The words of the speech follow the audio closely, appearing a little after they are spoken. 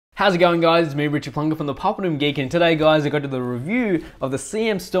How's it going, guys? It's me, Richard Plunker from the Puppet Geek, and today, guys, I got to the review of the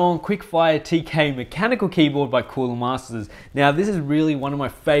CM Storm QuickFire TK mechanical keyboard by Cooler Masters. Now, this is really one of my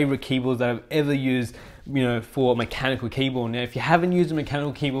favorite keyboards that I've ever used, for a mechanical keyboard. Now, if you haven't used a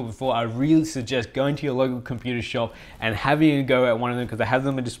mechanical keyboard before, I really suggest going to your local computer shop and having a go at one of them, because they have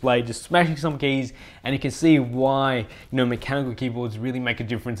them on display, just smashing some keys, and you can see why, mechanical keyboards really make a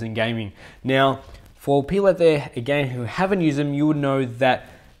difference in gaming. Now, for people out there, again, who haven't used them, you would know that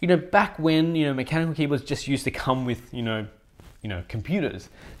back when, mechanical keyboards just used to come with, computers.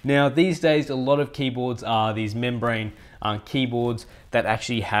 Now, these days, a lot of keyboards are these membrane keyboards that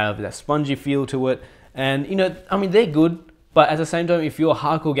actually have that spongy feel to it. And, they're good, but at the same time, if you're a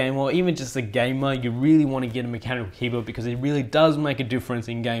hardcore gamer or even just a gamer, you really want to get a mechanical keyboard because it really does make a difference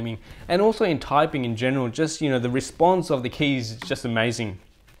in gaming and also in typing in general. Just, the response of the keys is just amazing.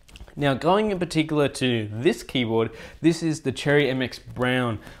 Now, going in particular to this keyboard, this is the Cherry MX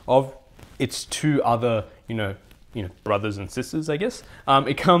Brown of its two other, brothers and sisters, I guess.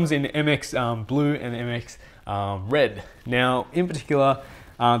 It comes in MX Blue and MX Red. Now, in particular,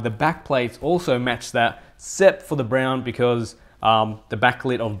 the back plates also match that, except for the brown, because the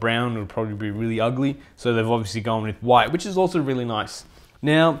backlit of brown would probably be really ugly. So they've obviously gone with white, which is also really nice.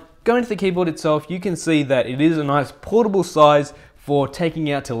 Now, going to the keyboard itself, you can see that it is a nice portable size for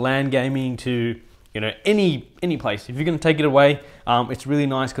taking out to LAN gaming, to any place. If you're going to take it away, it's really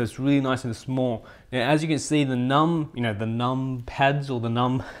nice because it's really nice and small. Now, as you can see, the num pads, or the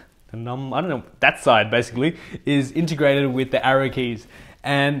num I don't know, that side basically is integrated with the arrow keys.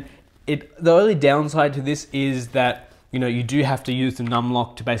 And the only downside to this is that you do have to use the num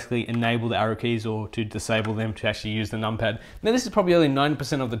lock to basically enable the arrow keys, or to disable them to actually use the numpad. Now, this is probably only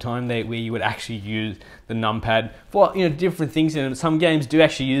 90% of the time where you would actually use the numpad for different things, and some games do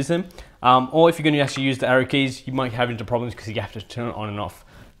actually use them. Or if you're going to actually use the arrow keys, you might have into problems because you have to turn it on and off.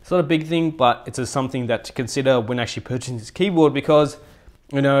 It's not a big thing, but it's something that to consider when actually purchasing this keyboard, because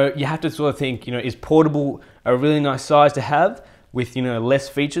you have to sort of think, is portable a really nice size to have with less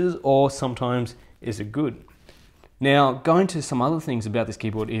features, or sometimes is it good? Now, going to some other things about this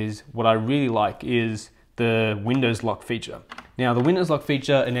keyboard is, what I really like is the Windows lock feature. Now, the Windows lock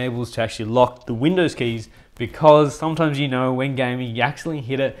feature enables to actually lock the Windows keys, because sometimes, when gaming, you accidentally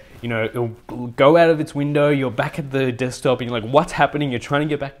hit it, it'll go out of its window, you're back at the desktop, and you're like, what's happening? You're trying to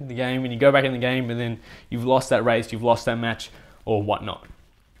get back in the game, and you go back in the game, and then you've lost that race, you've lost that match, or whatnot.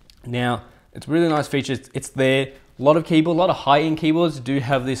 Now, it's a really nice feature. It's there. A lot of high-end keyboards do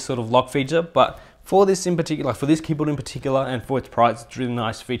have this sort of lock feature, but for this in particular, for this keyboard in particular, and for its price, it's a really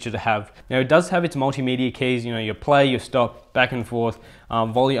nice feature to have. Now, it does have its multimedia keys, your play, your stop, back and forth,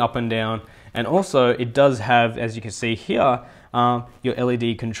 volume up and down, and also it does have, as you can see here, your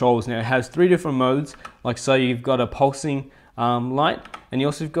LED controls. Now, it has 3 different modes, like so. You've got a pulsing light, and you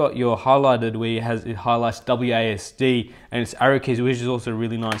also got your highlighted, where it highlights WASD, and its arrow keys, which is also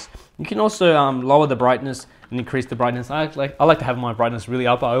really nice. You can also lower the brightness and increase the brightness. I like to have my brightness really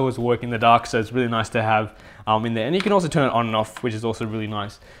up. I always work in the dark, so it's really nice to have in there. And you can also turn it on and off, which is also really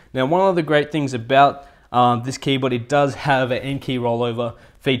nice. Now, one of the great things about this keyboard, it does have an N key rollover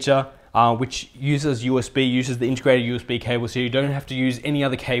feature, which uses USB, uses the integrated USB cable, so you don't have to use any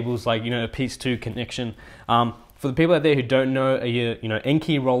other cables like a PS2 connection. For the people out there who don't know, N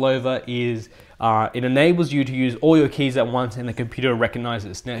key rollover is it enables you to use all your keys at once, and the computer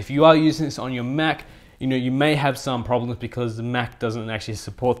recognizes. Now, if you are using this on your Mac, you may have some problems because the Mac doesn't actually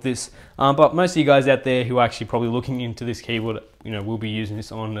support this. But most of you guys out there who are actually probably looking into this keyboard, will be using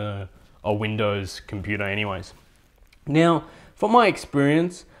this on a Windows computer anyways. Now, from my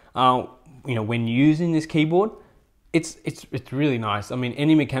experience, when using this keyboard, it's really nice. I mean,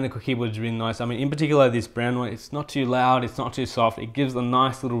 any mechanical keyboard is really nice. I mean, in particular, this brown one, it's not too loud, it's not too soft. It gives a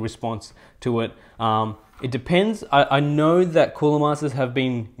nice little response to it. It depends. I know that Cooler Masters have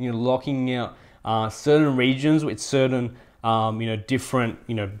been, locking out certain regions with certain,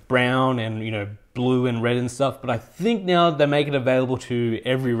 different, brown and, blue and red and stuff. But I think now they make it available to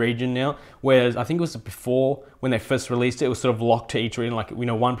every region now. Whereas I think it was before, when they first released it, it was sort of locked to each region. Like,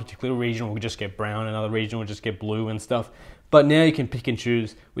 one particular region will just get brown, another region will just get blue and stuff. But now you can pick and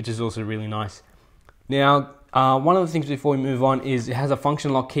choose, which is also really nice. Now, one of the things before we move on is it has a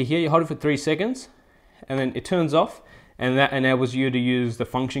function lock key here. You hold it for 3 seconds, and then it turns off. And that enables you to use the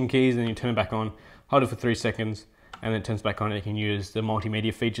function keys, and you turn it back on, hold it for 3 seconds, and then it turns back on, and you can use the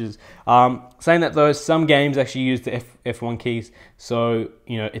multimedia features. Saying that though, some games actually use the F1 keys, so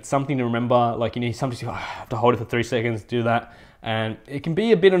it's something to remember. Like, sometimes you have to hold it for 3 seconds to do that, and it can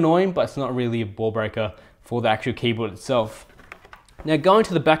be a bit annoying, but it's not really a ball breaker for the actual keyboard itself. Now, going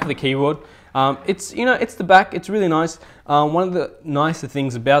to the back of the keyboard, It's, you know, it's the back. It's really nice. One of the nicer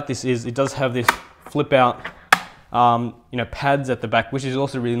things about this is it does have this flip out, you know, pads at the back, which is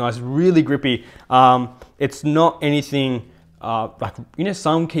also really nice, really grippy. It's not anything like, you know,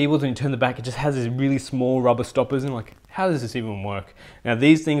 some keyboards when you turn the back, it just has these really small rubber stoppers, and like, how does this even work? Now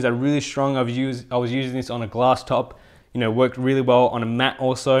these things are really strong. I was using this on a glass top, you know, worked really well on a mat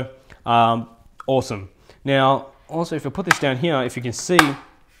also. Awesome. Now also, if I put this down here, if you can see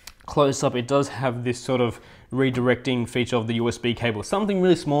close up, it does have this sort of redirecting feature of the USB cable. Something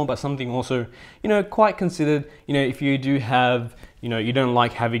really small, but something also, you know, quite considered. You know, if you do have, you know, you don't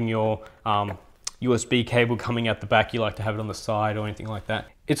like having your USB cable coming out the back, you like to have it on the side or anything like that.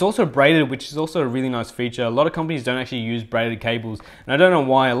 It's also braided, which is also a really nice feature. A lot of companies don't actually use braided cables, and I don't know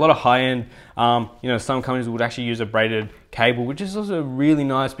why. A lot of high-end, you know, some companies would actually use a braided cable, which is also really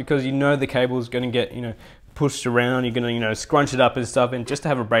nice because you know the cable is going to get, you know, pushed around. You're going to, you know, scrunch it up and stuff, and just to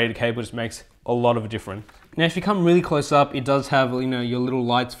have a braided cable just makes a lot of a difference. Now, if you come really close up, it does have, you know, your little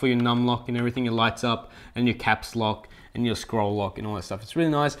lights for your num lock and everything. It lights up, and your caps lock and your scroll lock and all that stuff. It's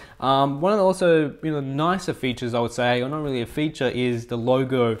really nice. One of the also, you know, nicer features, I would say, or not really a feature, is the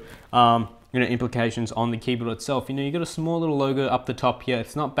logo, you know, implications on the keyboard itself. You know, you got a small little logo up the top here.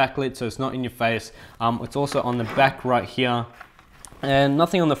 It's not backlit, so it's not in your face. It's also on the back right here, and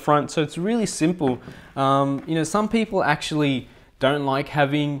nothing on the front, so it's really simple. You know, some people actually don't like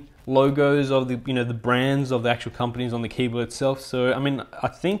having logos of the, you know, the brands of the actual companies on the keyboard itself. So I mean, I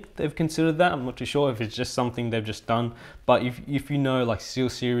think they've considered that. I'm not too sure if it's just something they've just done, but if you know, like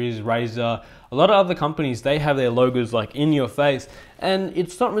SteelSeries, Razer, a lot of other companies, they have their logos like in your face, and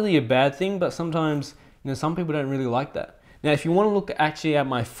it's not really a bad thing, but sometimes, you know, some people don't really like that. Now, if you want to look actually at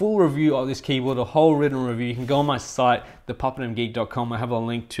my full review of this keyboard, a whole written review, you can go on my site, thepuppetandgeek.com. I have a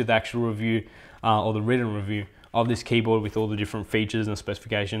link to the actual review, or the written review of this keyboard with all the different features and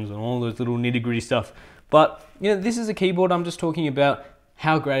specifications and all those little nitty-gritty stuff. But, you know, this is a keyboard. I'm just talking about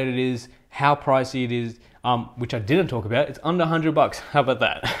how great it is, how pricey it is, which I didn't talk about. It's under 100 bucks. How about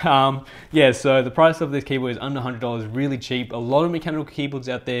that? Yeah, so the price of this keyboard is under $100, really cheap. A lot of mechanical keyboards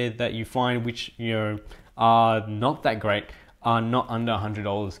out there that you find which, you know, are not that great, are not under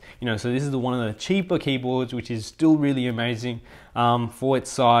 $100. You know, so this is one of the cheaper keyboards, which is still really amazing for its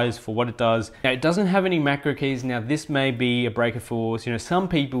size, for what it does. Now, it doesn't have any macro keys. Now, this may be a breaker for, you know, some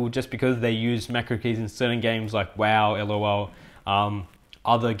people, just because they use macro keys in certain games like WoW, LOL,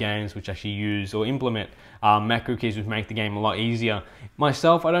 other games which actually use or implement macro keys, which make the game a lot easier.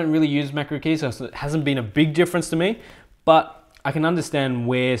 Myself, I don't really use macro keys, so it hasn't been a big difference to me, but I can understand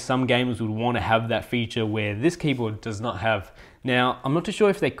where some gamers would want to have that feature where this keyboard does not have. Now, I'm not too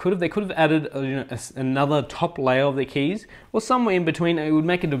sure if they could have added, you know, another top layer of the keys or somewhere in between. It would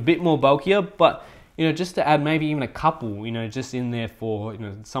make it a bit more bulkier, but, you know, just to add maybe even a couple, you know, just in there for, you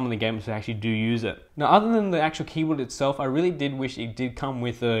know, some of the gamers who actually do use it. Now, other than the actual keyboard itself, I really did wish it did come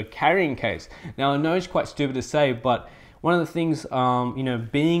with a carrying case. Now, I know it's quite stupid to say, but one of the things, you know,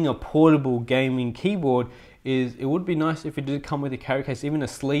 being a portable gaming keyboard, is it would be nice if it did come with a carry case, even a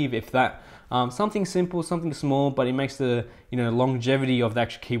sleeve, if that. Something simple, something small, but it makes the, you know, longevity of the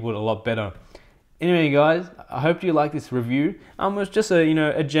actual keyboard a lot better. Anyway, guys, I hope you like this review. It was just a, you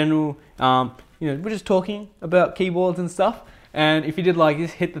know, a general, you know, we're just talking about keyboards and stuff. And if you did like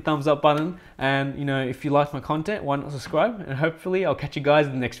this, hit the thumbs up button. And, you know, if you like my content, why not subscribe? And hopefully I'll catch you guys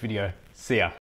in the next video. See ya.